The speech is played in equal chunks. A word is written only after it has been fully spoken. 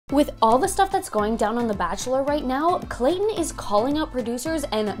With all the stuff that's going down on The Bachelor right now, Clayton is calling out producers,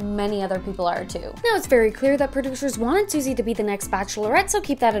 and many other people are too. Now, it's very clear that producers wanted Susie to be the next Bachelorette, so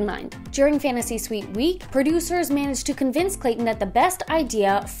keep that in mind. During Fantasy Suite Week, producers managed to convince Clayton that the best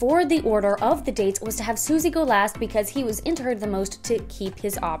idea for the order of the dates was to have Susie go last because he was into her the most to keep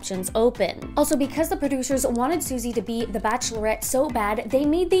his options open. Also, because the producers wanted Susie to be the Bachelorette so bad, they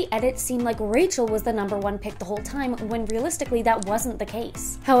made the edit seem like Rachel was the #1 pick the whole time, when realistically that wasn't the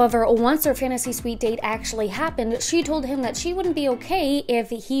case. However, once their Fantasy Suite date actually happened, she told him that she wouldn't be okay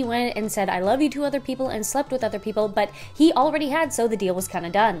if he went and said, "I love you" to other people and slept with other people, but he already had, so the deal was kind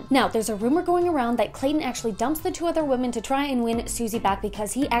of done. Now, there's a rumor going around that Clayton actually dumps the 2 other women to try and win Susie back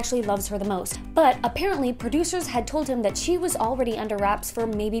because he actually loves her the most. But apparently, producers had told him that she was already under wraps for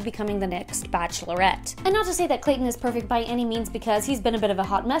maybe becoming the next Bachelorette. And not to say that Clayton is perfect by any means, because he's been a bit of a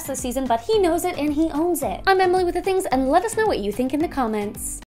hot mess this season, but he knows it and he owns it. I'm Emily with the Things, and let us know what you think in the comments.